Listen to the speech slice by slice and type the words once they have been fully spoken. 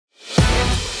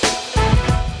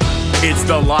It's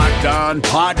the Locked On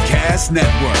Podcast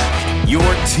Network, your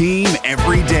team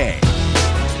every day.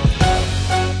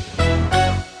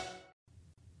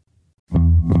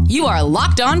 You are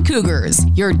Locked On Cougars,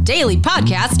 your daily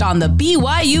podcast on the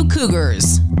BYU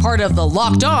Cougars. Part of the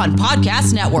Locked On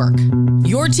Podcast Network,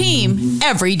 your team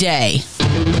every day.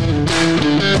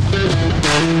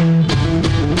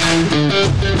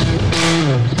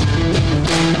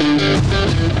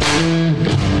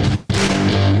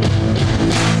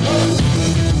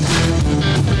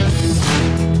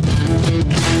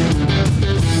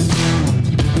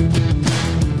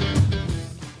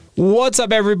 What's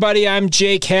up, everybody? I'm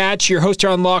Jake Hatch, your host here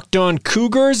on Locked On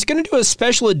Cougars. Going to do a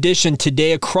special edition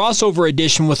today, a crossover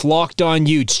edition with Locked On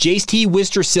Utes. JT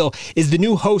Wistersill is the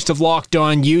new host of Locked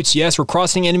On Utes. Yes, we're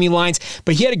crossing enemy lines,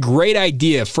 but he had a great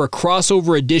idea for a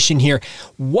crossover edition here.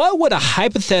 What would a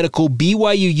hypothetical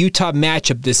BYU-Utah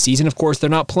matchup this season? Of course, they're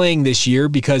not playing this year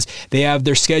because they have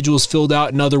their schedules filled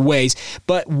out in other ways,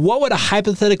 but what would a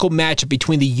hypothetical matchup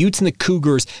between the Utes and the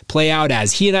Cougars play out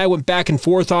as? He and I went back and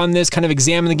forth on this, kind of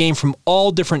examined the game from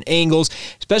all different angles.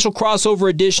 Special crossover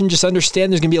edition. Just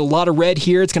understand there's going to be a lot of red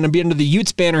here. It's going to be under the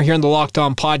Utes banner here on the Locked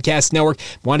On Podcast Network.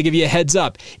 Want to give you a heads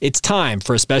up. It's time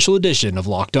for a special edition of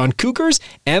Locked On Cougars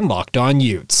and Locked On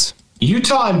Utes.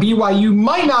 Utah and BYU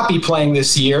might not be playing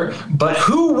this year, but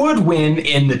who would win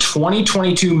in the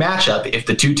 2022 matchup if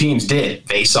the two teams did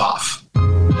face off?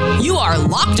 You are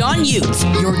Locked On Utes,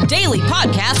 your daily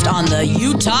podcast on the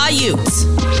Utah Utes.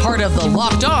 Part of the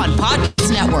Locked On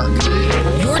Podcast Network,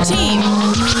 your team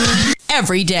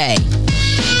every day.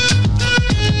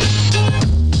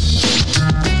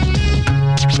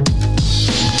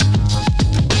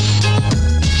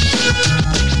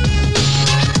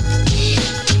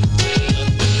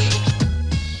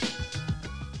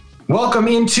 Welcome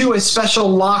into a special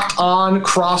Locked On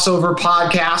crossover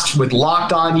podcast with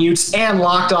Locked On Utes and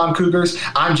Locked On Cougars.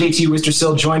 I'm JT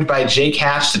Wistersill, joined by Jake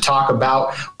Hatch to talk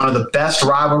about one of the best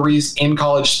rivalries in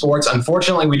college sports.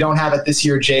 Unfortunately, we don't have it this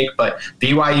year, Jake, but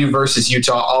BYU versus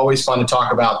Utah, always fun to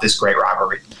talk about this great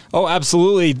rivalry. Oh,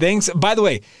 absolutely. Thanks. By the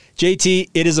way, JT,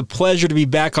 it is a pleasure to be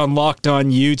back on Locked On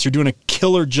Utes. You're doing a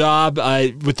killer job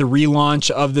with the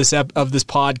relaunch of this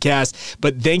podcast,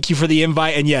 but thank you for the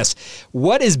invite. And yes,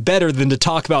 what is better than to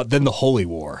talk about than the Holy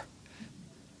War?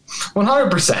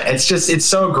 100%. It's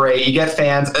so great. You get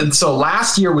fans. And so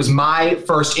last year was my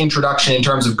first introduction in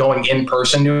terms of going in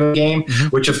person to a game,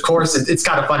 which of course it's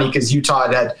kind of funny because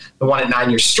Utah had the one at 9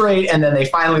 years straight, and then they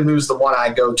finally lose the one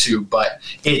I go to. But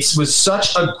it was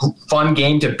such a fun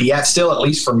game to be at still, at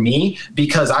least for me,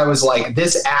 because I was like,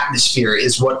 this atmosphere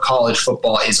is what college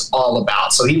football is all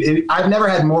about. So I've never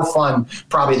had more fun,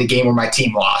 probably the game where my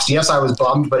team lost. Yes, I was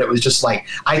bummed, but it was just like,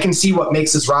 I can see what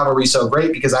makes this rivalry so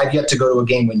great because I've yet to go to a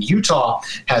game when Utah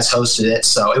has hosted it.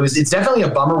 So it's definitely a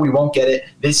bummer we won't get it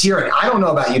this year. And I don't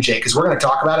know about you, Jake, because we're going to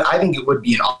talk about it. I think it would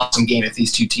be an awesome game if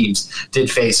these two teams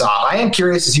did face off. I am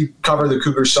curious, as you cover the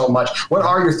Cougars so much, what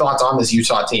are your thoughts on this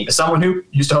Utah team? As someone who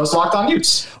used to host Locked On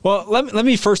Utes. Well, let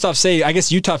me first off say, I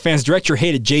guess Utah fans direct your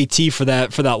hate at JT for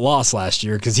that loss last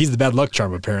year because he's the bad luck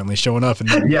charm apparently, showing up and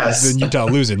then Utah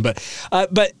losing. But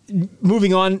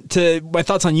moving on to my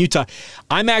thoughts on Utah,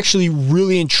 I'm actually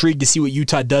really intrigued to see what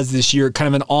Utah does this year, kind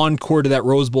of an encore to that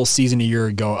Rose Bowl season a year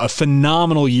ago. A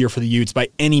phenomenal year for the Utes by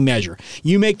any measure.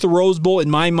 You make the Rose Bowl, in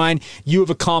my mind, you have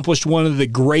accomplished one of the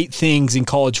great things in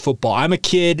college football. I'm a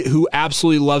kid who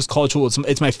absolutely loves college football.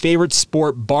 It's my favorite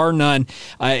sport, bar none.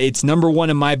 It's number one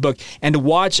in my book. And to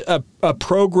watch a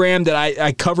program that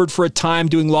I covered for a time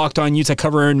doing Locked On Utes, I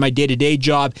cover in my day-to-day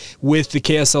job with the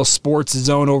KSL Sports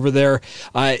Zone over there.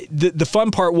 The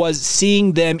fun part was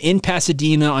seeing them in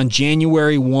Pasadena on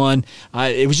January 1.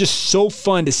 It was just so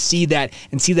fun to see that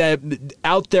and see that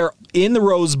out there in the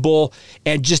Rose Bowl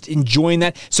and just enjoying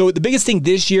that. So the biggest thing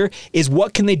this year is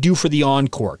what can they do for the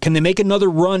encore? Can they make another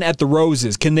run at the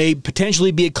Roses? Can they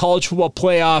potentially be a college football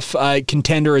playoff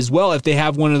contender as well if they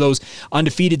have one of those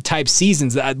undefeated type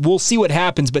seasons? We'll see what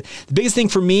happens, but the biggest thing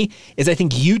for me is I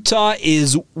think Utah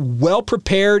is well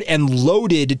prepared and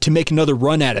loaded to make another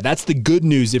run at it. That's the good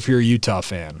news if you're a Utah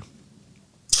fan.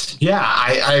 Yeah,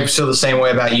 I feel the same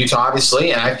way about Utah,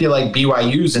 obviously, and I feel like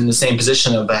BYU's in the same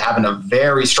position of having a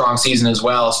very strong season as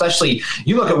well, especially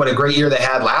you look at what a great year they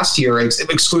had last year,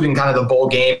 excluding kind of the bowl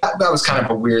game. That was kind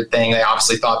of a weird thing. They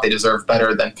obviously thought they deserved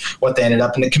better than what they ended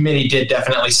up, and the committee did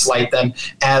definitely slight them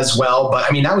as well. But,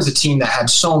 I mean, that was a team that had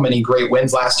so many great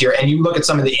wins last year, and you look at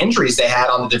some of the injuries they had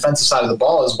on the defensive side of the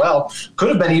ball as well, could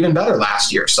have been even better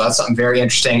last year. So that's something very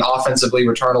interesting. Offensively,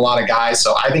 return a lot of guys.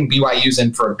 So I think BYU's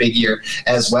in for a big year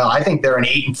as well. I think they're an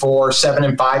 8-4,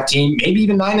 7-5 team, maybe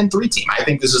even 9-3 team. I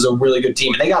think this is a really good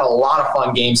team, and they got a lot of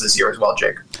fun games this year as well,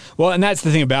 Jake. Well, and that's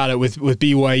the thing about it with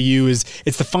BYU is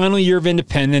it's the final year of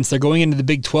independence. They're going into the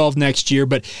Big 12 next year,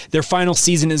 but their final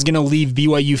season is going to leave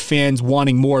BYU fans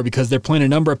wanting more because they're playing a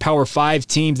number of Power 5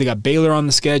 teams. They got Baylor on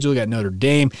the schedule. They got Notre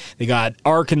Dame. They got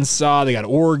Arkansas. They got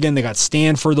Oregon. They got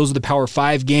Stanford. Those are the Power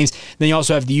 5 games. Then you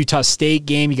also have the Utah State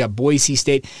game. You got Boise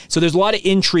State. So there's a lot of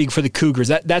intrigue for the Cougars.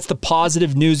 That's the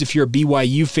positive news if you're a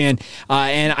BYU fan.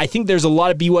 And I think there's a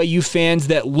lot of BYU fans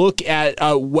that look at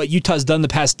what Utah's done the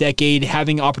past decade,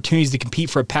 having opportunities to compete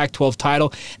for a Pac-12 title.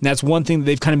 And that's one thing that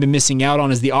they've kind of been missing out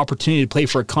on is the opportunity to play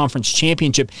for a conference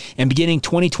championship. And beginning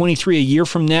 2023, a year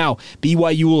from now,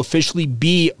 BYU will officially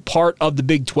be part of the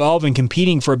Big 12 and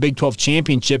competing for a Big 12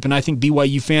 championship. And I think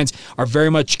BYU fans are very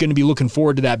much going to be looking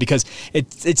forward to that because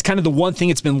it's kind of the one thing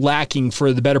that's been lacking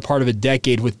for the better part of a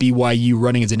decade with BYU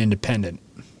running as an independent.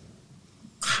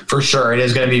 For sure, it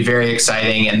is going to be very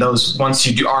exciting, and once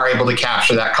you are able to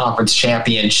capture that conference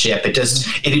championship, it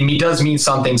does mean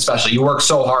something special. You work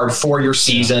so hard for your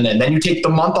season, and then you take the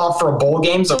month off for a bowl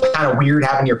game, so it's kind of weird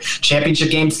having your championship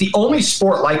game. It's the only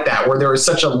sport like that where there is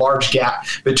such a large gap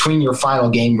between your final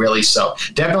game, really. So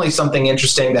definitely something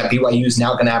interesting that BYU is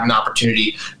now going to have an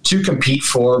opportunity to compete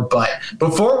for. But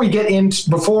before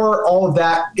all of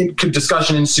that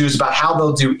discussion ensues about how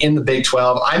they'll do in the Big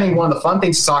 12, I think one of the fun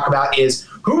things to talk about is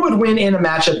who would win in a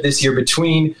matchup this year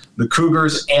between the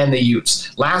Cougars and the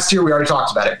Utes. Last year, we already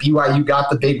talked about it. BYU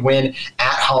got the big win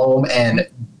at home, and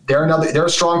they're a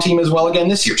strong team as well again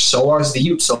this year. So are the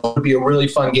Utes. So it would be a really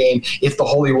fun game if the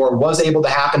Holy War was able to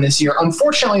happen this year.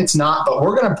 Unfortunately, it's not, but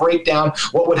we're going to break down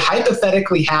what would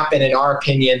hypothetically happen, in our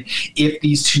opinion, if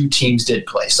these two teams did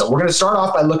play. So we're going to start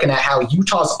off by looking at how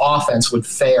Utah's offense would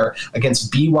fare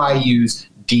against BYU's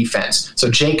defense. So,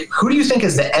 Jake, who do you think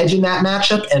is the edge in that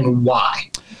matchup and why?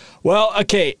 Well,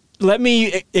 okay, let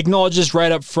me acknowledge this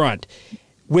right up front.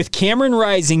 With Cameron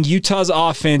Rising, Utah's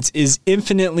offense is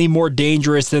infinitely more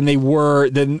dangerous than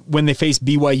when they faced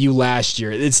BYU last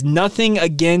year. It's nothing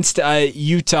against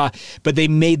Utah, but they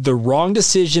made the wrong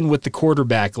decision with the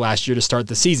quarterback last year to start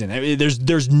the season. I mean,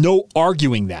 there's no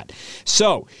arguing that.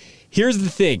 So, here's the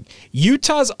thing.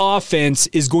 Utah's offense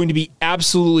is going to be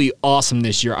absolutely awesome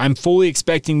this year. I'm fully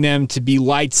expecting them to be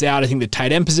lights out. I think the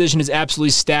tight end position is absolutely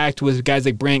stacked with guys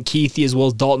like Brant Keithy as well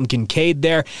as Dalton Kincaid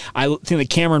there. I think that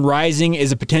Cameron Rising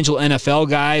is a potential NFL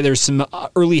guy. There's some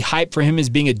early hype for him as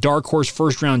being a dark horse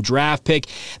first-round draft pick.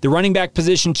 The running back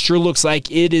position sure looks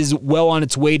like it is well on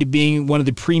its way to being one of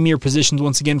the premier positions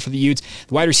once again for the Utes.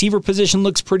 The wide receiver position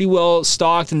looks pretty well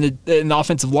stocked, and the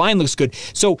offensive line looks good.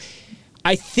 So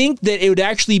I think that it would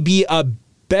actually be a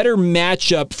better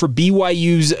matchup for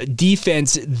BYU's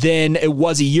defense than it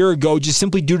was a year ago, just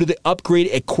simply due to the upgrade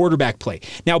at quarterback play.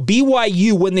 Now,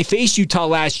 BYU, when they faced Utah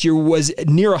last year, was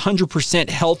near 100%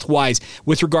 health-wise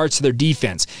with regards to their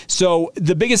defense. So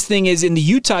the biggest thing is in the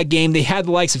Utah game, they had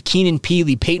the likes of Keenan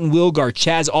Peely, Peyton Wilgar,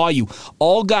 Chaz Ayu,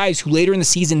 all guys who later in the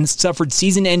season suffered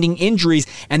season-ending injuries,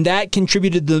 and that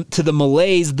contributed to the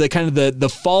malaise,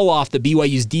 the fall-off that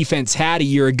BYU's defense had a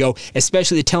year ago,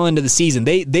 especially the tail end of the season.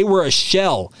 They were a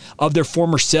shell of their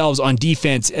former selves on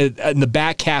defense in the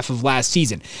back half of last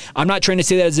season. I'm not trying to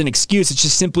say that as an excuse. It's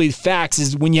just simply the facts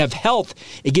is when you have health,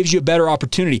 it gives you a better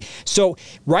opportunity. So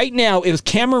right now, if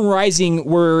Cameron Rising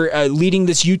were leading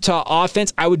this Utah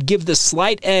offense, I would give the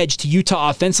slight edge to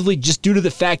Utah offensively just due to the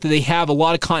fact that they have a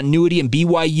lot of continuity and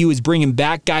BYU is bringing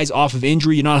back guys off of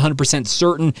injury. You're not 100%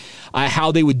 certain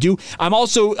how they would do. I'm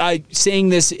also saying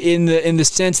this in the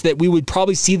sense that we would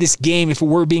probably see this game if it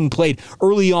were being played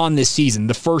early on this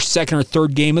season, the first, second, or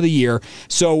third game of the year.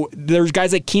 So there's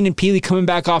guys like Keenan Peely coming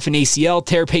back off an ACL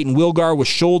tear, Peyton Wilgar with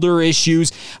shoulder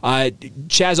issues.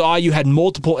 Chaz Ayu had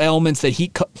multiple ailments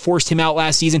that forced him out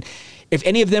last season. If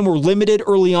any of them were limited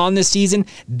early on this season,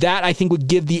 that I think would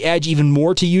give the edge even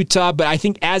more to Utah. But I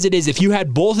think as it is, if you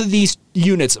had both of these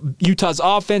units, Utah's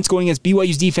offense going against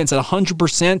BYU's defense at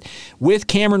 100%, with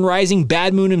Cameron Rising,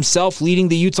 Bad Moon himself leading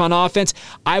the Utes on offense,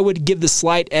 I would give the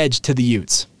slight edge to the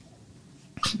Utes.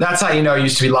 That's how you know it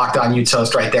used to be Locked On Utes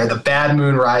host right there. The Bad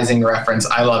Moon Rising reference.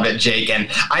 I love it, Jake. And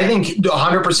I think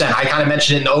 100%, I kind of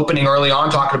mentioned it in the opening early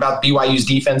on, talking about BYU's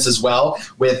defense as well,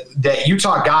 with that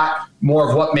Utah got more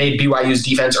of what made BYU's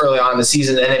defense early on in the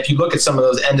season. And if you look at some of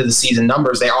those end of the season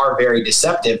numbers, they are very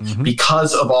deceptive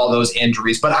because of all those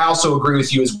injuries. But I also agree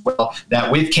with you as well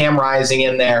that with Cam Rising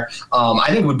in there, I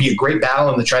think it would be a great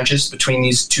battle in the trenches between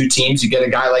these two teams. You get a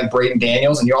guy like Braden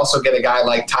Daniels, and you also get a guy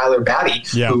like Tyler Batty,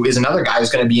 who is another guy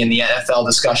who's going to be in the NFL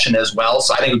discussion as well.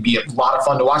 So I think it would be a lot of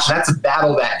fun to watch. And that's a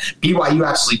battle that BYU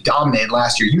absolutely dominated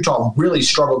last year. Utah really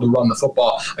struggled to run the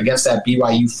football against that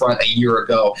BYU front a year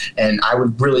ago. And I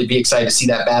would really be excited excited to see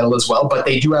that battle as well. But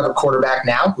they do have a quarterback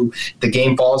now who the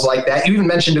game falls like that. You even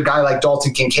mentioned a guy like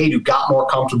Dalton Kincaid who got more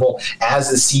comfortable as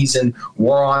the season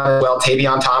wore on. Well,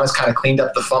 Tavion Thomas kind of cleaned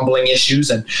up the fumbling issues.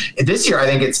 And this year, I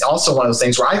think it's also one of those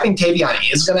things where I think Tavion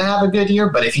is going to have a good year,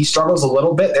 but if he struggles a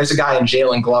little bit, there's a guy in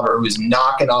Jalen Glover who's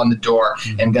knocking on the door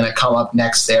and going to come up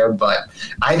next there. But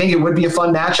I think it would be a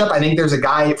fun matchup. I think there's a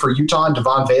guy for Utah,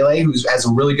 Devon Vele, who has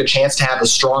a really good chance to have a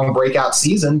strong breakout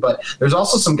season. But there's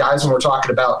also some guys when we're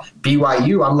talking about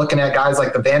BYU. I'm looking at guys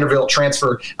like the Vanderbilt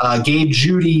transfer, Gabe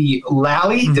Judy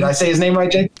Lally. Did I say his name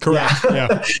right, Jake? Correct.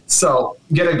 Yeah. So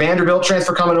get a Vanderbilt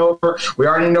transfer coming over. We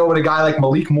already know what a guy like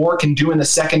Malik Moore can do in the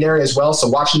secondary as well. So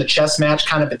watching the chess match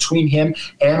kind of between him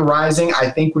and Rising, I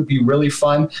think would be really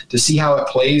fun to see how it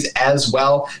plays as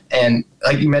well. And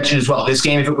like you mentioned as well, this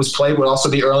game, if it was played, would also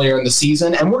be earlier in the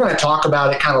season. And we're going to talk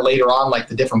about it kind of later on, like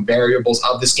the different variables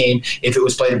of this game. If it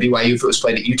was played at BYU, if it was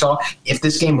played at Utah. If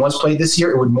this game was played this year,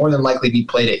 it would more than likely be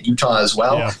played at Utah as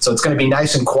well. Yeah. So it's going to be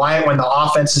nice and quiet when the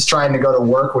offense is trying to go to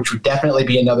work, which would definitely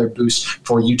be another boost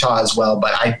for Utah as well.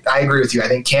 But I agree with you. I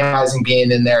think Cam Rising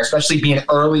being in there, especially being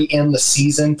early in the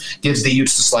season, gives the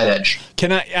Utes the slight edge.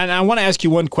 I want to ask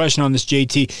you one question on this,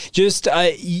 JT. Just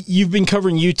you've been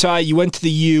covering Utah. You went to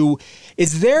the U.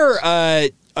 Is there,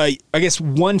 I guess,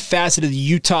 one facet of the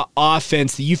Utah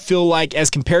offense that you feel like,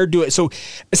 as compared to it? So,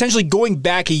 essentially, going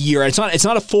back a year, it's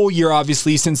not a full year,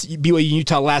 obviously, since BYU and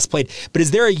Utah last played. But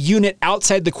is there a unit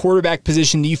outside the quarterback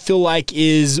position that you feel like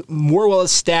is more well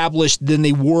established than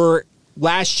they were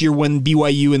last year when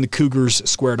BYU and the Cougars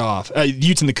squared off?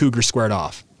 Utes and the Cougars squared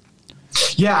off.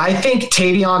 Yeah, I think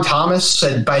Tavion Thomas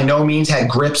had by no means had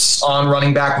grips on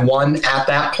running back one at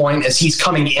that point as he's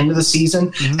coming into the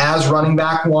season as running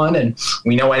back one. And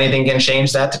we know anything can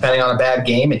change that depending on a bad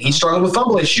game. And he struggled with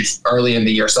fumble issues early in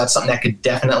the year. So that's something that could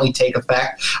definitely take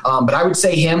effect. But I would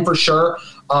say him for sure.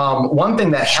 One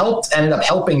thing that ended up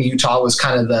helping Utah was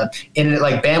kind of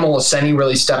Bama Laseni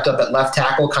really stepped up at left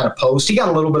tackle, kind of post. He got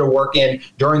a little bit of work in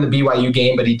during the BYU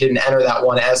game, but he didn't enter that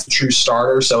one as the true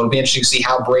starter. So it'll be interesting to see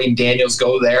how Braden Daniels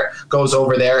goes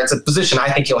over there. It's a position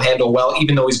I think he'll handle well,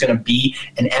 even though he's going to be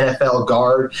an NFL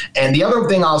guard. And the other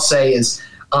thing I'll say is,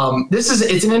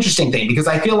 it's an interesting thing because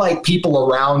I feel like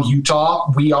people around Utah,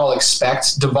 we all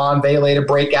expect Devon Vele to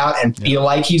break out and feel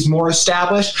like he's more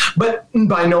established, but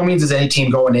by no means is any team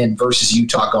going in versus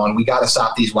Utah going, we got to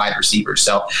stop these wide receivers.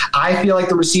 So I feel like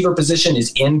the receiver position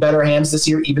is in better hands this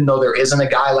year, even though there isn't a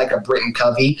guy like a Britton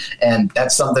Covey. And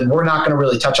that's something we're not going to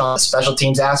really touch on the special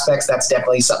teams aspects. That's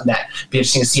definitely something that be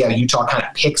interesting to see how Utah kind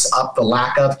of picks up the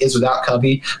lack of is without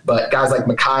Covey. But guys like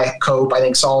Mekhi Cope, I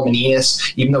think Solomon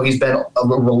Enos, even though he's been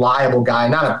a reliable guy,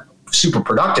 not a super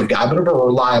productive guy, but a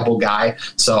reliable guy.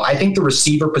 So I think the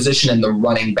receiver position and the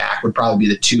running back would probably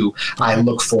be the two I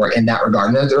look for in that regard.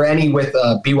 And are there any with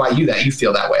BYU that you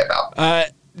feel that way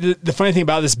about? The funny thing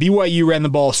about this, BYU ran the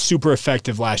ball super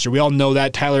effective last year. We all know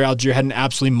that. Tyler Algier had an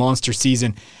absolutely monster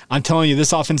season. I'm telling you,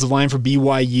 this offensive line for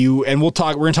BYU, and we're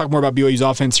going to talk more about BYU's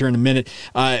offense here in a minute.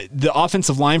 The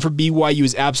offensive line for BYU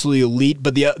is absolutely elite,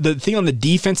 but the thing on the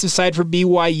defensive side for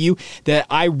BYU that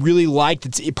I really liked,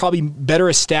 it's probably better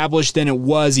established than it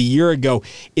was a year ago,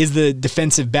 is the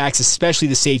defensive backs, especially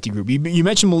the safety group. You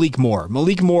mentioned Malik Moore.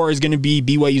 Malik Moore is going to be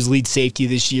BYU's lead safety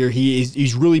this year.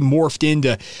 He's really morphed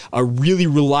into a really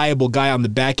reliable guy on the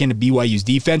back end of BYU's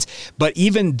defense. But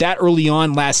even that early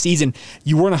on last season,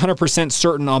 you weren't 100%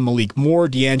 certain on Malik Moore,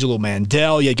 D'Angelo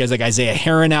Mandel. You had guys like Isaiah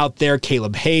Heron out there,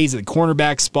 Caleb Hayes at the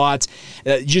cornerback spots.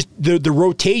 Just the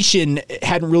rotation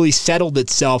hadn't really settled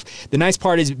itself. The nice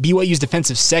part is BYU's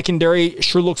defensive secondary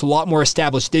sure looks a lot more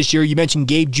established this year. You mentioned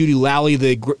Gabe Judy Lally,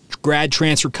 the grad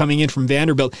transfer coming in from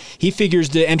Vanderbilt. He figures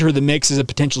to enter the mix as a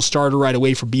potential starter right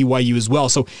away for BYU as well.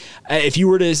 So if you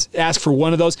were to ask for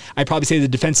one of those, I'd probably say the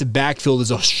defensive backfield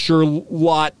is a sure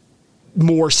lot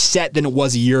more set than it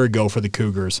was a year ago for the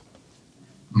Cougars.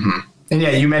 Mm-hmm. And yeah,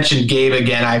 you mentioned Gabe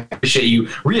again. I appreciate you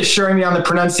reassuring me on the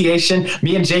pronunciation.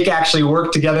 Me and Jake actually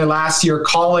worked together last year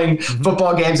calling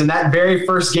football games, and that very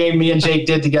first game me and Jake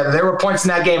did together, there were points in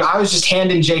that game I was just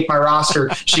handing Jake my roster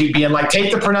sheet being like,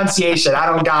 take the pronunciation. I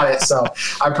don't got it. So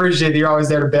I appreciate that you're always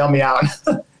there to bail me out.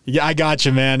 Yeah, I got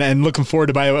you, man. And looking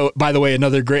forward to, by the way,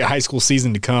 another great high school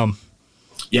season to come.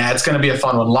 Yeah, it's going to be a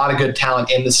fun one. A lot of good talent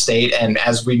in the state. And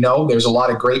as we know, there's a lot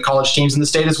of great college teams in the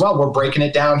state as well. We're breaking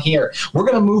it down here. We're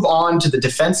going to move on to the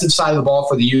defensive side of the ball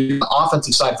for the Utes, the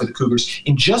offensive side for the Cougars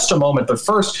in just a moment. But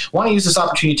first, I want to use this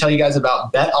opportunity to tell you guys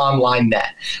about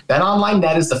BetOnline.net.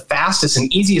 BetOnline.net is the fastest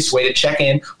and easiest way to check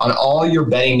in on all your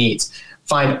betting needs.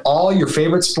 Find all your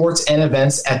favorite sports and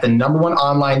events at the #1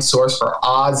 online source for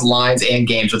odds, lines, and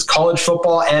games. With college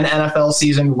football and NFL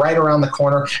season right around the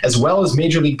corner, as well as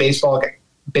Major League Baseball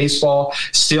baseball,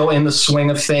 still in the swing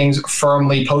of things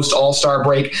firmly post All-Star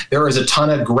break. There is a ton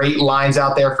of great lines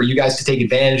out there for you guys to take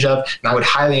advantage of, and I would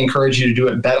highly encourage you to do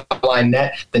it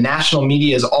BetOnline.net. The national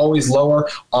media is always lower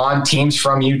on teams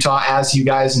from Utah, as you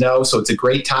guys know, so it's a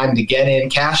great time to get in,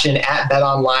 cash in at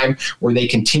BetOnline, where they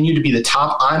continue to be the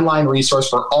top online resource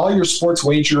for all your sports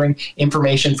wagering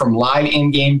information, from live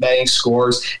in-game betting,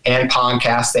 scores, and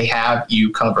podcasts. They have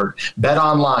you covered.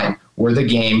 BetOnline, where the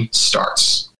game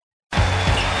starts.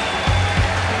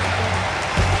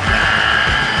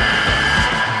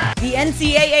 The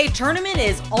NCAA tournament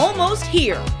is almost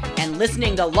here, and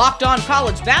listening to Locked On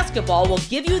College Basketball will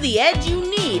give you the edge you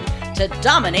need to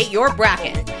dominate your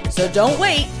bracket. So don't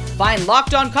wait. Find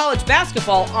Locked On College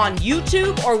Basketball on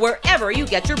YouTube or wherever you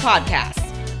get your podcasts.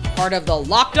 Part of the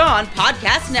Locked On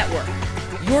Podcast Network.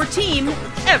 Your team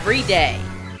every day.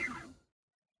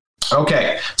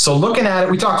 Okay, so looking at it,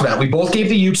 we talked about it. We both gave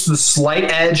the Utes the slight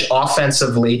edge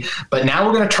offensively, but now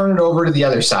we're going to turn it over to the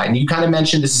other side. And you kind of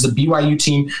mentioned this is a BYU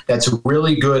team that's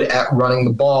really good at running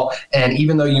the ball. And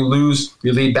even though you lose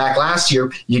your lead back last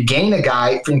year, you gain a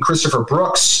guy in Christopher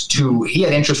Brooks, he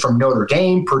had interest from Notre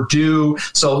Dame, Purdue.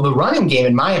 So the running game,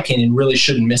 in my opinion, really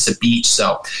shouldn't miss a beat.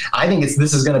 So I think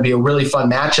this is going to be a really fun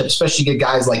matchup, especially get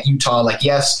guys like Utah. Like,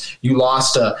 yes, you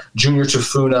lost Junior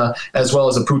Tafuna as well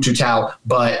as a Putu Tau,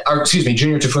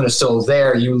 Junior Tafuna is still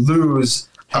there. You lose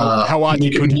Mika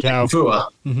Tafua.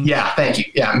 Mm-hmm. Yeah, thank you.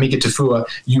 Yeah, Mika Tafua.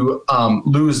 You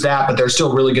lose that, but there's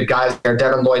still really good guys there.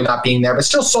 Devin Lloyd not being there, but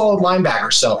still solid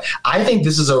linebackers. So I think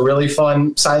this is a really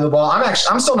fun side of the ball.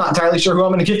 I'm still not entirely sure who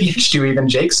I'm going to give the edge to, even,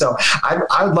 Jake. So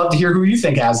I would love to hear who you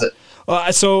think has it.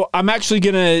 So I'm actually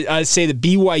going to say that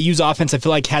BYU's offense, I feel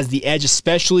like, has the edge,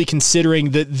 especially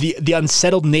considering the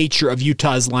unsettled nature of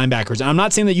Utah's linebackers. And I'm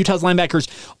not saying that Utah's linebackers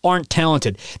aren't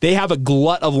talented. They have a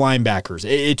glut of linebackers.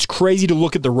 It's crazy to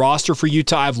look at the roster for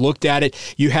Utah. I've looked at it.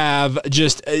 You have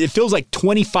it feels like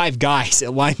 25 guys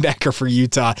at linebacker for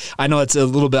Utah. I know it's a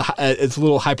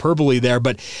little hyperbole there,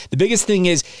 but the biggest thing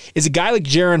is a guy like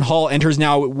Jaron Hall enters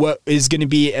now what is going to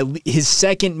be his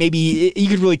second, maybe you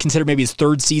could really consider maybe his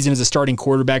third season as a starting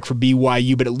quarterback for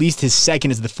BYU, but at least his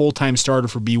second as the full-time starter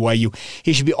for BYU.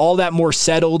 He should be all that more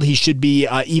settled. He should be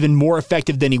even more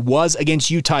effective than he was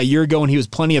against Utah a year ago, and he was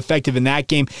plenty effective in that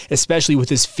game, especially with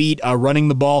his feet running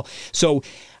the ball. So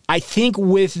I think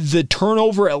with the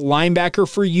turnover at linebacker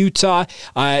for Utah,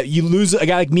 you lose a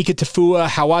guy like Mika Tafua,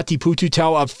 Hawati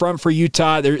Pututau up front for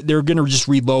Utah. They're going to just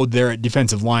reload their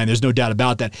defensive line. There's no doubt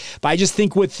about that. But I just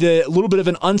think with a little bit of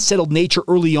an unsettled nature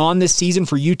early on this season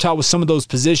for Utah with some of those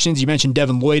positions, you mentioned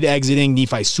Devin Lloyd exiting,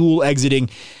 Nephi Sewell exiting,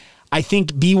 I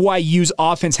think BYU's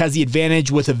offense has the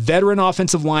advantage with a veteran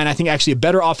offensive line. I think actually a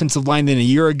better offensive line than a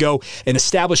year ago. An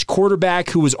established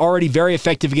quarterback who was already very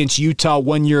effective against Utah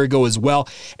 1 year ago as well.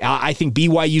 I think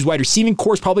BYU's wide receiving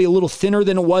core is probably a little thinner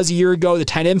than it was a year ago. The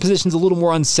tight end position is a little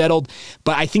more unsettled,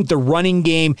 but I think the running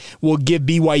game will give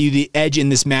BYU the edge in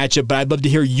this matchup. But I'd love to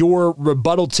hear your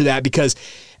rebuttal to that, because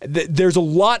there's a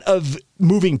lot of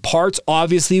moving parts,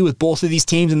 obviously, with both of these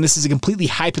teams, and this is a completely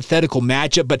hypothetical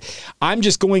matchup, but I'm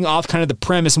just going off kind of the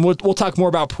premise, and we'll talk more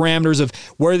about parameters of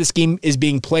where this game is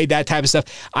being played, that type of stuff.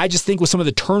 I just think with some of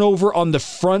the turnover on the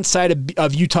front side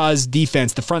of Utah's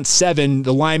defense, the front seven,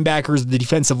 the linebackers, the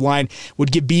defensive line,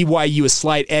 would give BYU a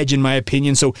slight edge, in my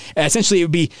opinion. So essentially it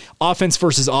would be offense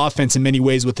versus offense in many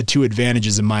ways, with the two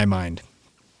advantages in my mind.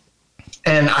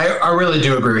 And I really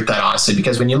do agree with that, honestly,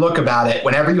 because when you look about it,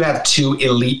 whenever you have two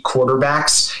elite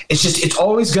quarterbacks, it's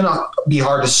always going to be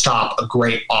hard to stop a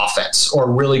great offense or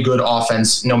a really good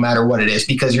offense, no matter what it is,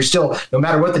 because you're still, no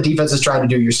matter what the defense is trying to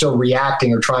do, you're still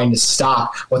reacting or trying to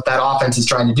stop what that offense is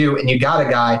trying to do. And you got a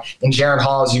guy in Jaron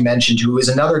Hall, as you mentioned, who is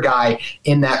another guy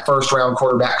in that first round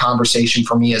quarterback conversation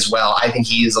for me as well. I think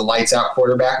he is a lights out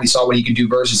quarterback. We saw what he could do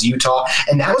versus Utah.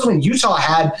 And that was when Utah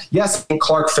had, yes,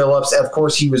 Clark Phillips. Of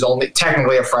course, he was only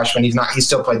technically a freshman. He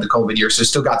still played the COVID year, so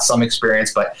still got some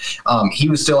experience, but he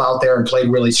was still out there and played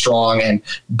really strong.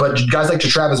 But guys like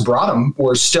Travis Brodham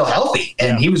were still healthy,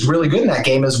 and he was really good in that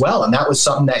game as well. And that was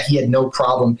something that he had no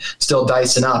problem still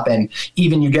dicing up. And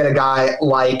even you get a guy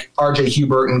like RJ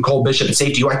Hubert and Cole Bishop at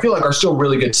safety, who I feel like are still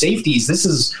really good safeties. This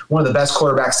is one of the best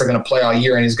quarterbacks they're going to play all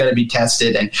year, and is going to be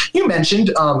tested. And you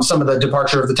mentioned some of the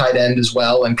departure of the tight end as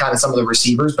well, and kind of some of the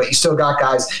receivers, but you still got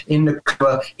guys in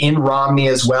Nakua, in Romney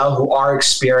as well, who who are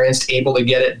experienced, able to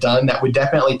get it done, that would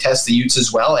definitely test the Utes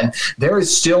as well. And there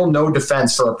is still no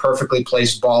defense for a perfectly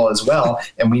placed ball as well.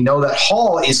 And we know that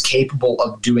Hall is capable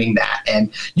of doing that.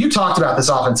 And you talked about this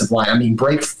offensive line. I mean,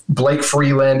 Blake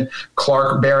Freeland,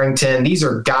 Clark Barrington, these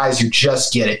are guys who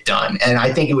just get it done. And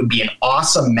I think it would be an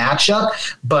awesome matchup,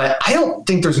 but I don't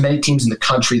think there's many teams in the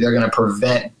country that are going to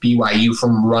prevent BYU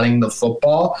from running the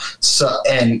football. So,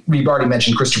 and we've already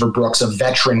mentioned Christopher Brooks, a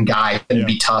veteran guy, going to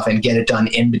be tough and get it done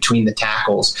in between the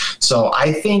tackles. So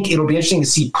I think it'll be interesting to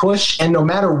see push. And no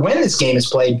matter when this game is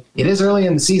played, it is early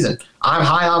in the season. I'm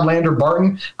high on Lander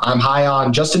Barton. I'm high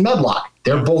on Justin Medlock.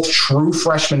 They're both true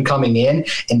freshmen coming in,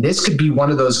 and this could be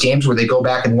one of those games where they go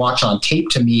back and watch on tape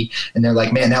to me, and they're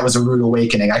like, man, that was a rude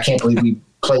awakening. I can't believe we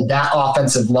played that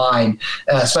offensive line,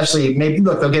 especially maybe,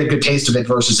 look, they'll get a good taste of it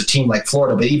versus a team like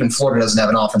Florida, but even Florida doesn't have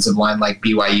an offensive line like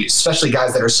BYU, especially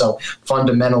guys that are so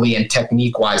fundamentally and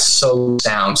technique-wise so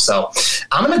sound. So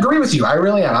I'm going to agree with you. I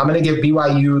really am. I'm going to give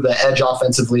BYU the edge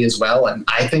offensively as well, and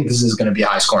I think this is going to be a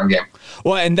high-scoring game.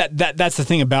 Well, and that's the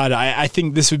thing about it. I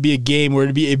think this would be a game where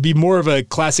it'd be more of a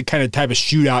classic kind of type of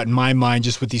shootout in my mind,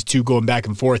 just with these two going back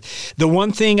and forth. The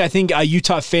one thing I think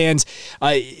Utah fans,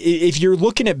 if you're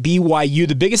looking at BYU,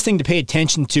 the biggest thing to pay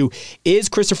attention to is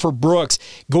Christopher Brooks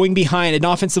going behind an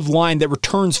offensive line that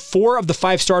returns 4 of the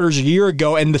 5 starters a year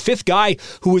ago, and the 5th guy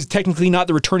who was technically not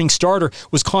the returning starter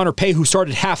was Connor Pay, who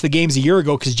started half the games a year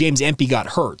ago because James Empey got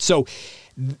hurt. So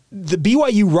the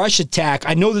BYU rush attack,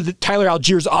 I know that Tyler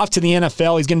Algier's off to the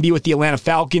NFL. He's going to be with the Atlanta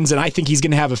Falcons, and I think he's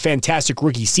going to have a fantastic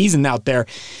rookie season out there.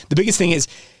 The biggest thing is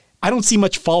I don't see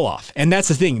much fall off, and that's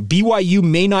the thing. BYU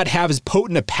may not have as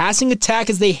potent a passing attack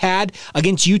as they had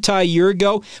against Utah a year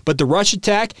ago, but the rush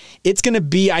attack, it's going to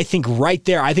be, I think, right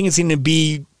there. I think it's going to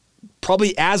be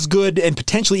probably as good and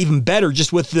potentially even better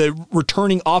just with the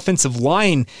returning offensive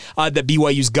line that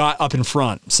BYU's got up in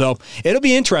front. So it'll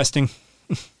be interesting.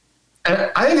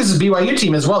 And I think this is a BYU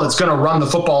team as well that's going to run the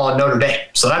football on Notre Dame.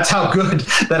 So that's how good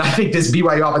that I think this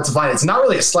BYU offensive line. It's not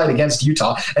really a slight against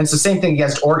Utah, and it's the same thing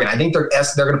against Oregon. I think they're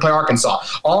going to play Arkansas.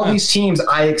 All these teams,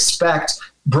 I expect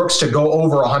Brooks to go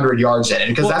over 100 yards in it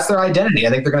because that's their identity. I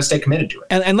think they're going to stay committed to it.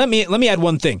 And let me add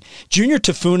one thing. Junior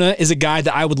Tafuna is a guy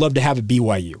that I would love to have at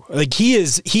BYU. Like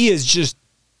he's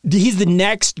the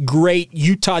next great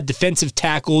Utah defensive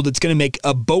tackle that's going to make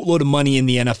a boatload of money in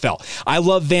the NFL. I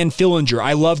love Van Fillinger.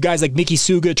 I love guys like Miki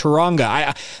Suga,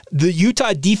 Taranga. The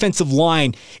Utah defensive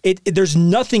line, there's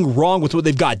nothing wrong with what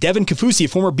they've got. Devin Kafusi, a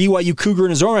former BYU Cougar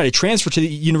in his own right, a transfer to the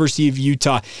University of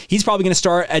Utah. He's probably going to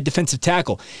start at defensive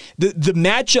tackle. The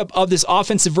matchup of this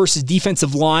offensive versus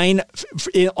defensive line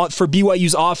for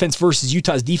BYU's offense versus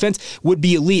Utah's defense would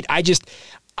be elite.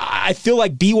 I feel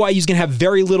like BYU is going to have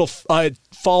very little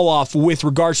fall off with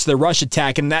regards to their rush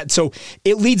attack, and so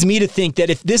it leads me to think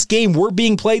that if this game were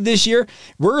being played this year,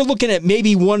 we're looking at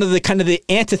maybe one of the kind of the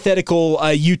antithetical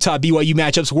Utah BYU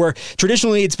matchups where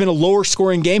traditionally it's been a lower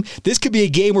scoring game. This could be a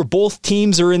game where both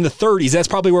teams are in the 30s. That's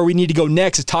probably where we need to go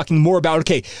next, is talking more about,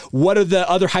 okay, what are the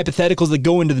other hypotheticals that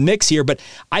go into the mix here? But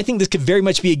I think this could very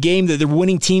much be a game that the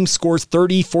winning team scores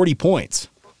 30, 40 points.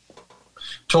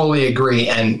 Totally agree.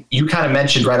 And you kind of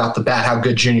mentioned right off the bat how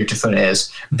good Junior Tafuna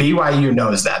is. BYU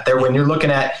knows that. When you're looking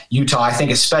at Utah, I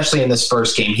think especially in this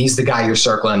first game, he's the guy you're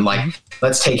circling like,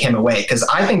 let's take him away. Because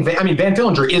Van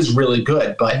Fillinger is really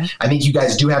good, but I think you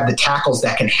guys do have the tackles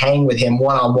that can hang with him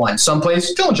one-on-one. Some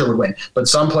plays Fillinger would win, but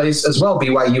some plays as well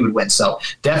BYU would win. So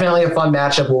definitely a fun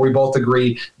matchup where we both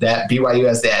agree that BYU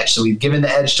has the edge. So we've given the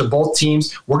edge to both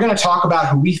teams. We're going to talk about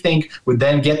who we think would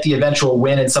then get the eventual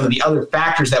win and some of the other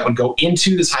factors that would go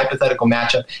into this hypothetical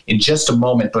matchup in just a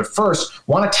moment. But first,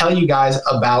 want to tell you guys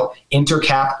about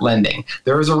Intercap Lending.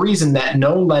 There is a reason that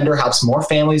no lender helps more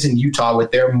families in Utah with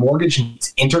their mortgage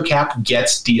needs. Intercap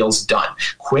gets deals done.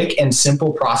 Quick and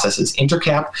simple processes.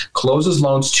 Intercap closes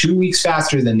loans 2 weeks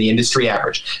faster than the industry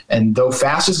average. And though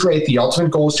fast is great, the ultimate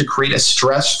goal is to create a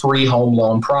stress-free home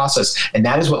loan process. And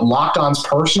that is what Locked On's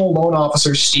personal loan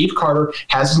officer, Steve Carter,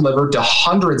 has delivered to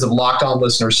hundreds of Locked On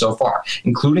listeners so far,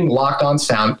 including Locked On's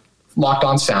founder,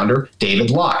 David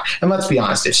Locke. And let's be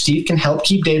honest, if Steve can help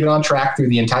keep David on track through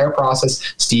the entire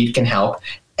process, Steve can help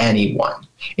anyone.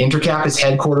 Intercap is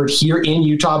headquartered here in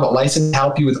Utah, but licensed to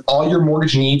help you with all your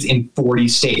mortgage needs in 40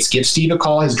 states. Give Steve a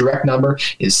call. His direct number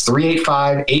is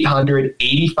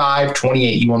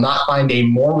 385-800-8528. You will not find a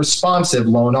more responsive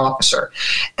loan officer.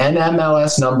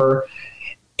 NMLS number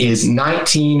is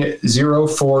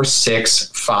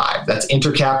 190465. That's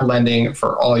Intercap Lending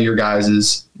for all your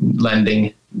guys'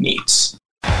 lending needs.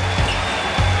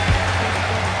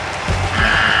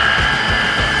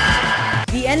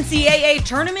 The NCAA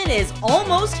tournament is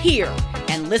almost here,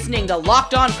 and listening to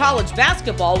Locked On College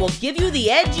Basketball will give you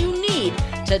the edge you need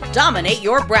to dominate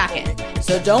your bracket.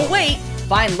 So don't wait.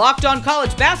 Find Locked On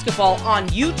College Basketball on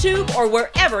YouTube or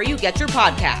wherever you get your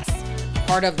podcasts.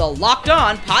 Part of the Locked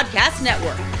On Podcast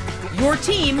Network. Your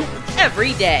team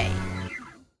every day.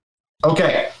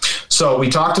 Okay. So we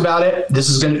talked about it.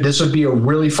 This would be a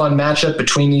really fun matchup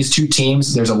between these two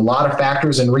teams. There's a lot of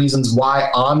factors and reasons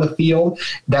why on the field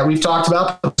that we've talked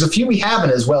about. There's a few we haven't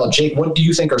as well. Jake, what do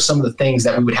you think are some of the things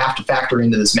that we would have to factor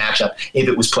into this matchup if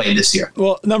it was played this year?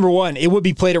 Well, number one, it would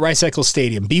be played at Rice-Eccles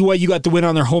Stadium. BYU got the win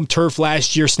on their home turf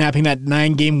last year, snapping that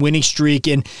 9-game winning streak.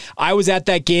 And I was at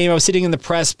that game. I was sitting in the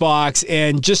press box,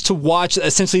 and just to watch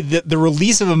essentially the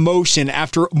release of emotion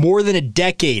after more than a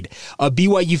decade of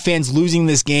BYU fans losing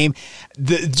this game.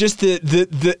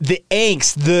 The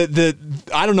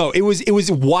angst, I don't know. It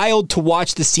was wild to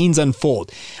watch the scenes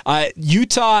unfold.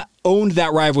 Utah owned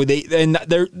that rivalry.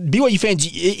 They're BYU fans.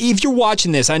 If you're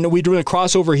watching this, I know we're doing a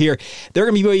crossover here. They're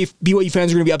going to be BYU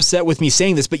fans are going to be upset with me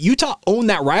saying this, but Utah owned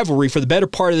that rivalry for the better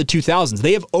part of the 2000s.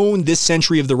 They have owned this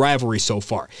century of the rivalry so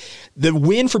far. The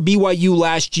win for BYU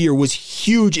last year was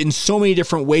huge in so many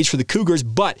different ways for the Cougars,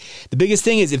 but the biggest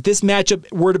thing is if this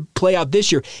matchup were to play out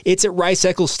this year, it's at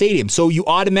Rice-Eccles Stadium. So you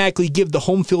automatically give the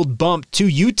home field bump to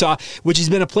Utah, which has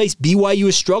been a place BYU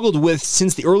has struggled with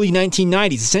since the early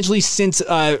 1990s, essentially since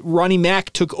Ronnie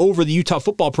Mack took over the Utah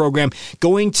football program,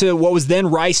 going to what was then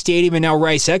Rice Stadium and now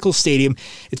Rice-Eccles Stadium.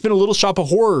 It's been a little shop of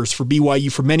horrors for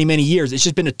BYU for many, many years. It's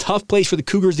just been a tough place for the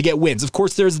Cougars to get wins. Of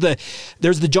course, there's the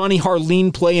Johnny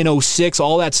Harleen play in 2006,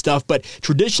 all that stuff, but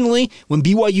traditionally, when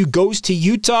BYU goes to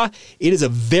Utah, it is a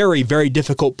very, very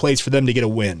difficult place for them to get a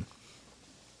win.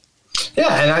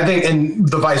 Yeah, and I think, and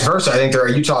the vice versa, I think there are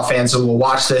Utah fans who will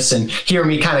watch this and hear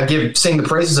me kind of sing the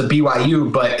praises of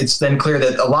BYU, but it's then clear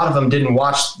that a lot of them didn't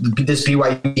watch this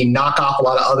BYU team knock off a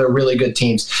lot of other really good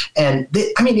teams. And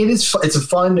it's a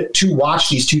fun to watch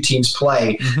these two teams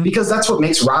play because that's what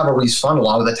makes rivalries fun a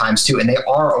lot of the times too. And they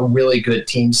are a really good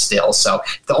team still. So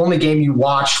if the only game you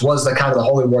watched was the kind of the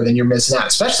Holy War, then you're missing out,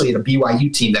 especially at a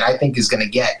BYU team that I think is going to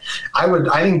get. I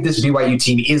think this BYU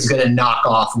team is going to knock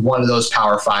off one of those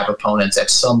Power 5 opponents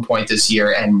at some point this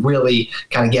year and really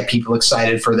kind of get people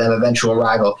excited for them eventual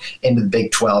rival into the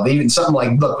Big 12. Even something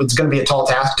like, look, it's going to be a tall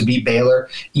task to beat Baylor,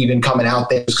 even coming out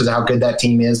there just because of how good that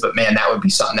team is. But man, that would be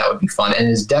something that would be fun and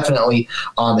is definitely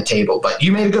on the table. But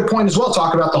you made a good point as well,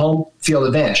 talking about the home field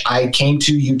advantage. I came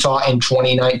to Utah in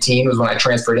 2019 was when I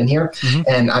transferred in here,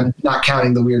 and I'm not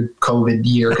counting the weird COVID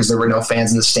year because there were no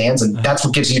fans in the stands, and that's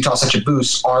what gives Utah such a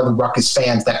boost are the ruckus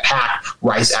fans that pack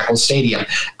Rice-Eccles Stadium.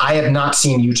 I have not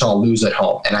seen Utah lose at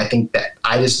home, and I think that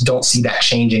I just don't see that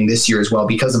changing this year as well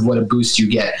because of what a boost you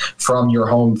get from your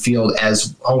home field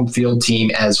team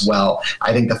as well.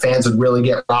 I think the fans would really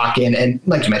get rocking, and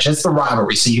like you mentioned, it's the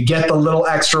rivalry, so you get the little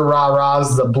extra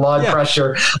rah-rahs, the blood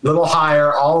pressure a little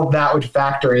higher, all of that would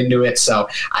factor into it. So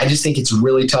I just think it's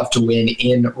really tough to win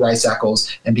in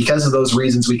Rice-Eccles, and because of those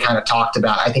reasons we kind of talked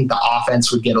about, I think the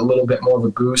offense would get a little bit more of a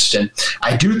boost, and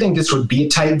I do think this would be a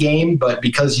tight game, but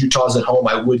because Utah's at home,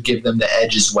 I would give them the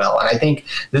edge as well. And I think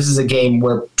this is a game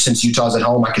where, since Utah's at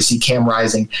home, I could see Cam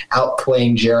Rising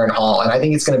outplaying Jaron Hall, and I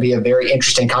think it's going to be a very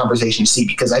interesting conversation to see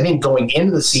because I think going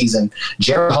into the season,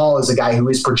 Jaron Hall is a guy who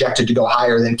is projected to go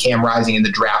higher than Cam Rising in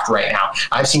the draft right now.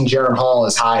 I've seen Jaron Hall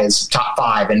as high as top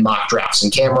 5 in mock drafts,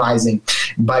 and Cam Rising,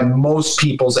 by most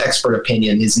people's expert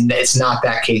opinion, it's not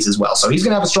that case as well. So he's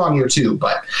going to have a strong year too,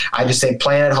 but I just think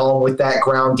playing at home with that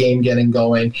ground game getting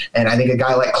going, and I think a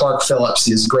guy like Clark Phillips,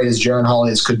 as great as Jaron Hall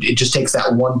is, it just takes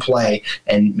that one play,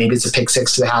 and maybe it's a pick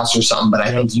 6 to the house or something, but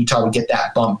I think Utah would get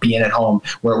that bump being at home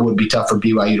where it would be tough for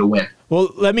BYU to win. Well,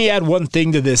 let me add one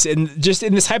thing to this. And just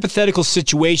in this hypothetical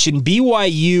situation,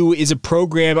 BYU is a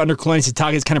program under Kalani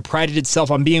Sitake that's kind of prided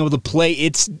itself on being able to play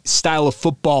its style of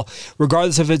football,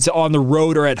 regardless if it's on the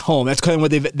road or at home. That's kind of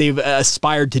what they've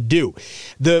aspired to do.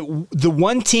 The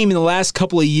one team in the last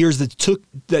couple of years that took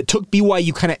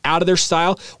BYU kind of out of their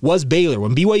style was Baylor.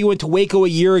 When BYU went to Waco a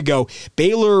year ago,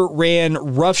 Baylor ran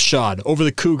roughshod over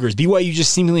the Cougars. BYU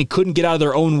just seemingly couldn't get out of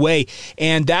their own way,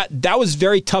 and that was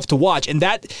very tough to watch. And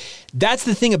that's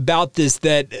the thing about this,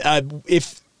 that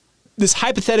if this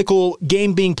hypothetical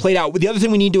game being played out, the other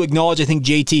thing we need to acknowledge, I think,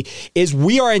 JT, is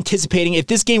we are anticipating if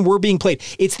this game were being played,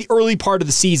 it's the early part of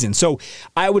the season. So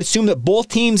I would assume that both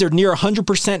teams are near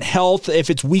 100% health. If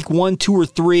it's week 1, 2, or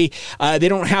 3, they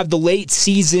don't have the late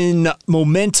season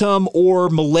momentum or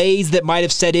malaise that might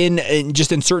have set in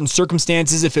just in certain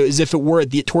circumstances if it were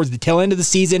towards the tail end of the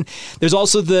season. There's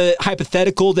also the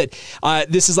hypothetical that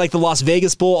this is like the Las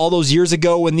Vegas Bowl all those years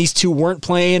ago when these two weren't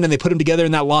playing and they put them together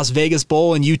in that Las Vegas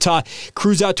Bowl, and Utah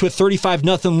cruise out to a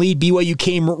 35-0 lead. BYU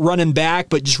came running back,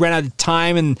 but just ran out of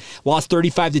time and lost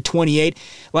 35-28.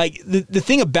 Like, the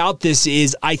thing about this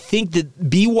is I think that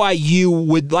BYU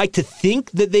would like to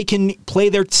think that they can play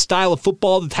their style of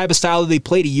football, the type of style that they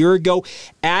played a year ago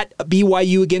at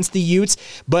BYU against the Utes.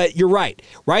 But you're right.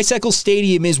 Rice-Eccles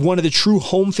Stadium is one of the true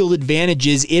home field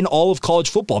advantages in all of college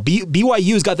football.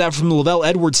 BYU's got that from the Lavelle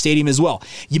Edwards Stadium as well.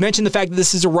 You mentioned the fact that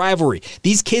this is a rivalry.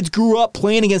 These kids grew up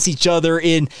playing against each other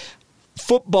in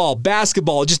football,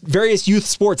 basketball, just various youth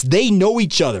sports. They know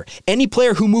each other. Any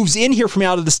player who moves in here from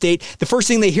out of the state, the first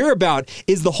thing they hear about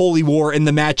is the Holy War and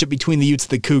the matchup between the Utes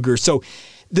and the Cougars. So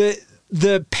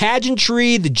the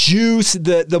pageantry, the juice,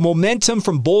 the momentum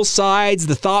from both sides,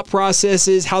 the thought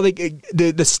processes, how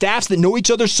the staffs that know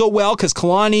each other so well, because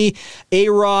Kalani,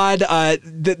 A-Rod,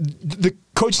 the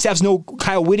coaching staffs know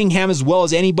Kyle Whittingham as well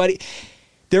as anybody.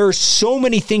 There are so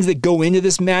many things that go into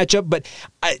this matchup, but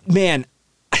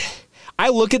I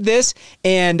look at this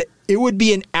and it would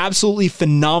be an absolutely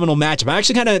phenomenal matchup. I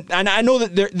actually and I know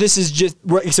that this is just,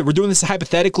 like I said, we're doing this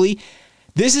hypothetically.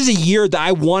 This is a year that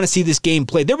I want to see this game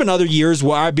played. There have been other years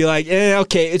where I'd be like,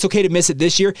 okay, it's okay to miss it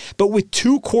this year. But with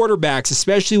two quarterbacks,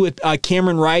 especially with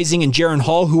Cameron Rising and Jaron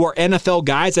Hall, who are NFL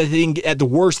guys, I think at the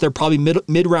worst, they're probably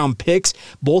mid-round picks,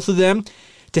 both of them.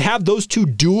 To have those two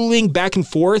dueling back and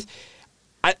forth,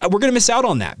 we're going to miss out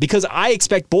on that because I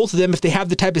expect both of them, if they have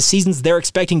the type of seasons they're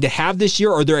expecting to have this year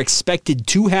or they're expected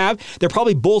to have, they're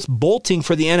probably both bolting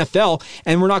for the NFL,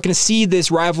 and we're not going to see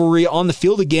this rivalry on the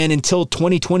field again until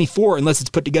 2024 unless it's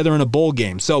put together in a bowl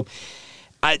game. So,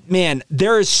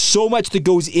 there is so much that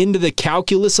goes into the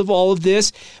calculus of all of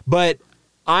this, but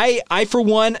I, for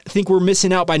one, think we're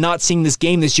missing out by not seeing this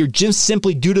game this year, just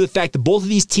simply due to the fact that both of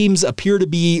these teams appear to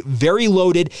be very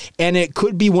loaded, and it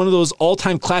could be one of those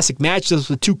all-time classic matchups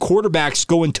with two quarterbacks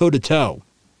going toe-to-toe.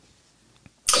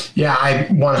 Yeah, I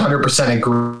 100%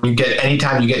 agree.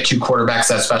 Anytime you get two quarterbacks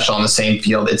that special on the same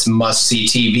field, it's must-see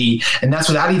TV. And that's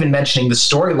without even mentioning the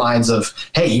storylines of,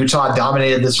 hey, Utah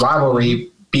dominated this rivalry,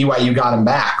 BYU got him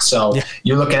back. So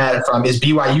You're looking at it from, is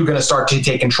BYU going to start to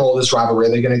take control of this rivalry? Are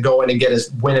they going to go in and get a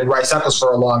win in Rice-Eccles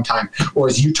for a long time? Or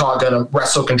is Utah going to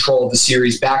wrestle control of the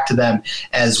series back to them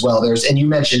as well? And you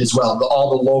mentioned as well, all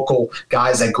the local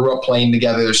guys that grew up playing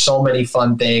together. There's so many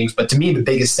fun things. But to me, the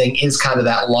biggest thing is kind of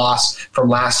that loss from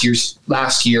last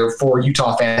year for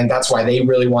Utah fans. That's why they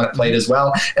really want it played as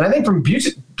well. And I think from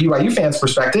BYU fans'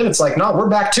 perspective, it's like, no, we're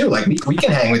back too. Like we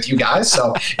can hang with you guys.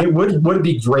 So it would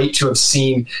be great to have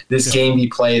seen this game be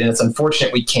played, and it's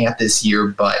unfortunate we can't this year.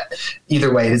 But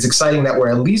either way, it's exciting that we're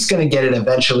at least going to get it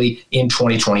eventually in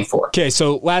 2024. Okay,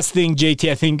 so last thing,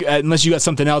 JT, I think unless you got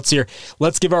something else here,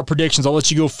 let's give our predictions. I'll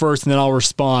let you go first, and then I'll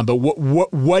respond. But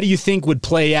what do you think would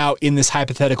play out in this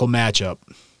hypothetical matchup?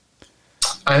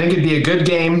 I think it'd be a good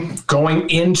game going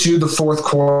into the fourth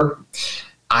quarter.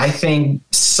 I think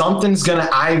something's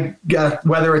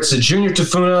whether it's a Junior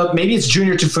Tafuna, maybe it's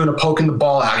Junior Tafuna poking the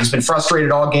ball out. He's been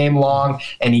frustrated all game long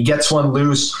and he gets one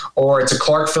loose, or it's a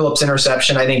Clark Phillips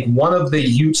interception. I think one of the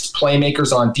Utes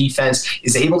playmakers on defense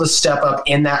is able to step up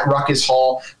in that ruckus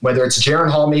Hall, whether it's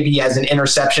Jaron Hall, maybe he has an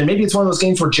interception. Maybe it's one of those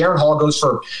games where Jaron Hall goes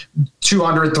for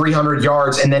 200, 300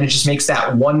 yards, and then it just makes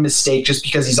that one mistake just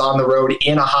because he's on the road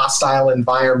in a hostile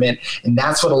environment. And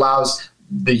that's what allows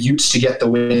the Utes to get the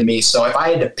win in me. So if I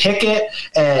had to pick it,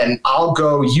 and I'll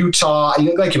go Utah,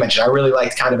 like you mentioned, I really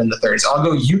liked kind of in the 30s. I'll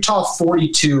go Utah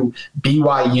 42,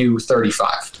 BYU 35.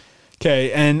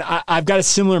 Okay, and I've got a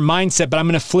similar mindset, but I'm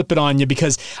going to flip it on you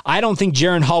because I don't think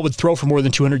Jaron Hall would throw for more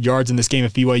than 200 yards in this game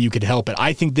if BYU could help it.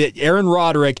 I think that Aaron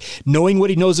Roderick, knowing what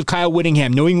he knows of Kyle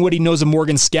Whittingham, knowing what he knows of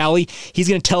Morgan Scalley, he's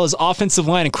going to tell his offensive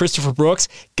line and Christopher Brooks,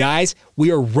 guys, we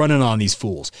are running on these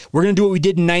fools. We're going to do what we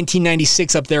did in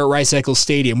 1996 up there at Rice-Eccles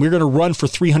Stadium. We're going to run for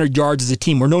 300 yards as a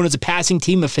team. We're known as a passing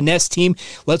team, a finesse team.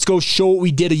 Let's go show what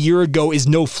we did a year ago is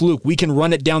no fluke. We can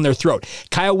run it down their throat.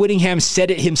 Kyle Whittingham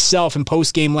said it himself in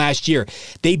postgame last year.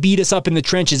 They beat us up in the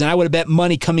trenches, and I would have bet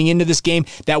money coming into this game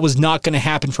that was not going to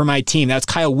happen for my team. That's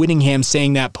Kyle Whittingham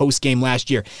saying that postgame last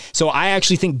year. So I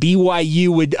actually think BYU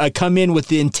would come in with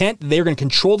the intent that they're going to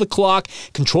control the clock,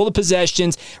 control the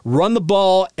possessions, run the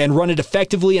ball, and run it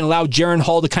effectively and allow Jaron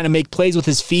Hall to kind of make plays with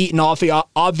his feet and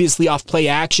obviously off play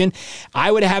action.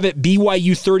 I would have it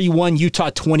BYU 31, Utah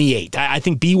 28. I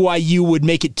think BYU would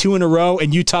make it 2 in a row,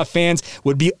 and Utah fans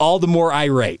would be all the more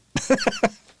irate.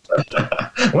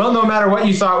 Well, no matter what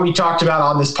you thought we talked about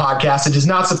on this podcast, it is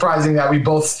not surprising that we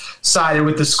both sided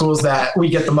with the schools that we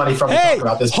get the money from to talk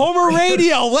about this. Homer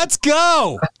Radio, let's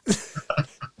go.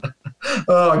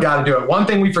 Oh, I got to do it. One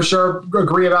thing we for sure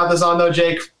agree about this on, though,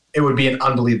 Jake, it would be an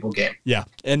unbelievable game. Yeah,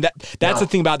 and that's the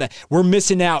thing about that. We're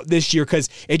missing out this year because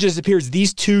it just appears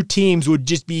these two teams would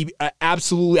just be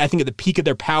absolutely, I think, at the peak of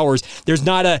their powers. There's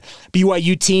not a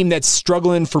BYU team that's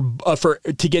struggling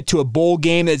to get to a bowl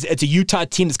game. It's a Utah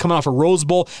team that's coming off a Rose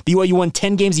Bowl. BYU won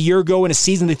 10 games a year ago in a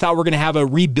season they thought we're going to have a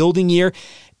rebuilding year.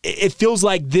 It feels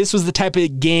like this was the type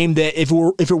of game that if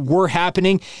it were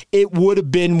happening, it would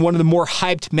have been one of the more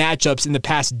hyped matchups in the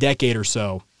past decade or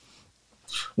so.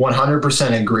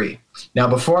 100% agree. Now,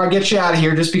 before I get you out of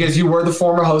here, just because you were the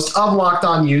former host of Locked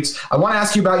On Utes, I want to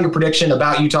ask you about your prediction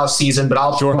about Utah's season, but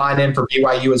I'll throw mine in for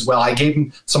BYU as well. I gave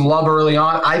them some love early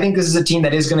on. I think this is a team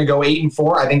that is going to go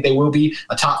 8-4. I think they will be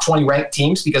a top 20 ranked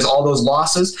teams because all those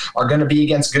losses are going to be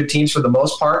against good teams for the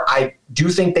most part. I do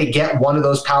think they get one of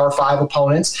those Power 5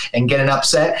 opponents and get an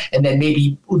upset and then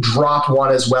maybe drop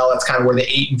one as well. That's kind of where the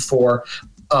 8-4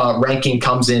 ranking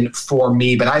comes in for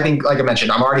me. But I think, like I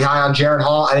mentioned, I'm already high on Jaren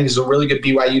Hall. I think this is a really good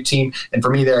BYU team. And for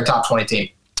me, they're a top 20 team.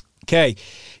 Okay.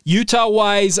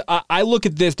 Utah-wise, I look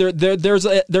at this.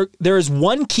 There is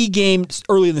one key game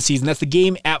early in the season. That's the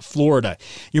game at Florida.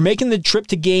 You're making the trip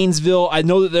to Gainesville. I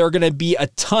know that there are going to be a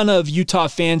ton of Utah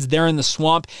fans there in the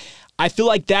swamp. I feel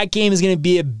like that game is going to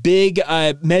be a big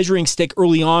measuring stick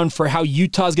early on for how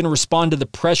Utah is going to respond to the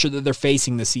pressure that they're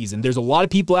facing this season. There's a lot of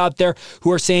people out there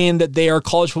who are saying that they are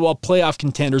college football playoff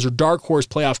contenders or dark horse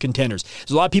playoff contenders.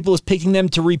 There's a lot of people who's picking them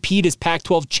to repeat as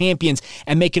Pac-12 champions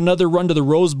and make another run to the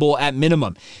Rose Bowl at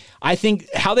minimum. I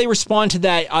think how they respond to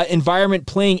that environment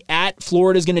playing at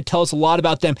Florida is going to tell us a lot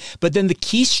about them. But then the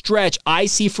key stretch I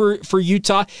see for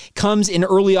Utah comes in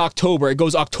early October. It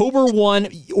goes October 1,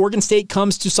 Oregon State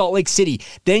comes to Salt Lake City.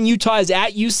 Then Utah is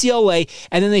at UCLA,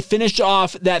 and then they finish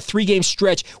off that 3-game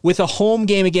stretch with a home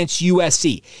game against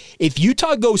USC. If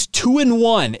Utah goes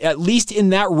 2-1, at least in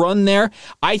that run there,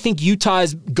 I think Utah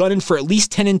is gunning for at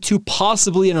least 10-2,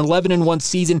 possibly an 11-1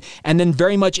 season, and then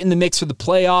very much in the mix for the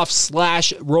playoffs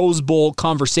 / Rose Bowl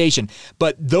conversation.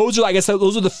 But those are, like I said,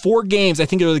 those are the 4 games I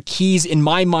think are the keys in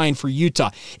my mind for Utah.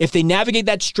 If they navigate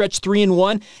that stretch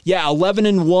 3-1,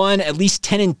 11-1, at least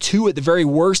 10-2 at the very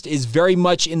worst is very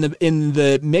much in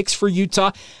the mix for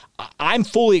Utah. I'm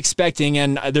fully expecting,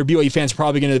 and their BYU fans are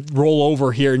probably going to roll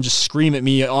over here and just scream at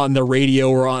me on the radio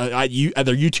or on at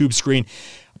their YouTube screen.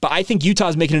 But I think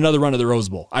Utah's making another run at the Rose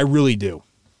Bowl. I really do.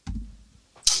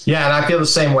 Yeah, and I feel the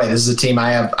same way. This is a team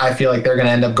I feel like they're going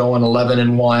to end up going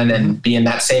 11-1 and be in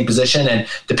that same position. And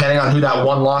depending on who that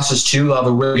one loss is to, they'll have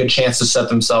a really good chance to set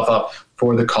themselves up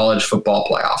for the college football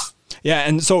playoff. Yeah,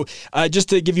 and so just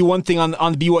to give you one thing on the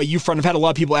BYU front, I've had a lot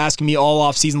of people asking me all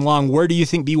off season long, where do you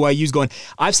think BYU's going?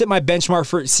 I've set my benchmark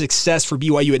for success for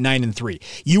BYU at 9-3.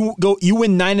 You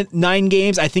win nine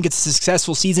games, I think it's a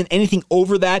successful season. Anything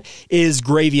over that is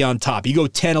gravy on top. You go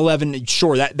 10-11,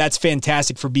 sure, that's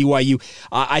fantastic for BYU.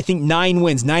 I think 9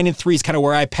 wins, 9-3 is kind of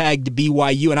where I pegged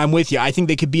BYU, and I'm with you. I think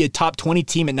they could be a top 20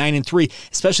 team at 9-3,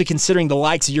 especially considering the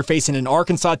likes that you're facing an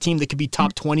Arkansas team that could be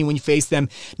top 20 when you face them.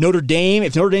 Notre Dame,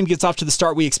 if Notre Dame gets off to the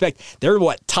start we expect, they're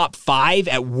top 5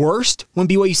 at worst when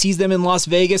BYU sees them in Las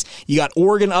Vegas. You got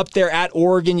Oregon up there at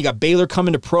Oregon. You got Baylor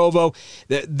coming to Provo.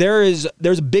 There's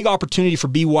a big opportunity for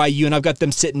BYU, and I've got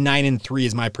them sitting 9-3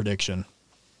 as my prediction.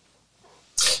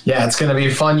 Yeah, it's going to be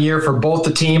a fun year for both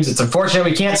the teams. It's unfortunate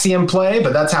we can't see him play,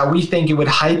 but that's how we think it would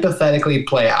hypothetically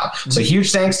play out. So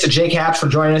huge thanks to Jake Hatch for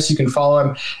joining us. You can follow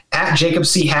him at Jacob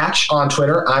C. Hatch on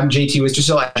Twitter. I'm JT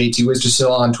Wistersill at JT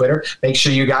Wistersill on Twitter. Make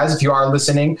sure you guys, if you are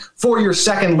listening for your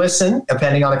second listen,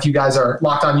 depending on if you guys are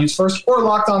Locked On Utes first or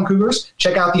Locked On Cougars,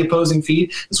 check out the opposing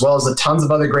feed, as well as the tons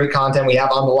of other great content we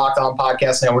have on the Locked On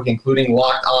Podcast Network, including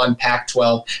Locked On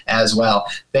Pac-12 as well.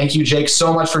 Thank you, Jake,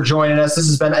 so much for joining us. This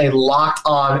has been a Locked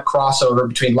On crossover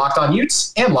between Locked On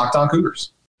Utes and Locked On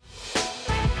Cougars.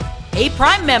 Hey,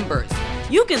 Prime members,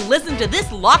 you can listen to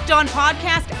this Locked On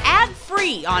podcast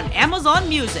ad-free on Amazon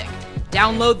Music.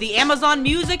 Download the Amazon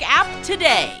Music app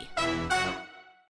today.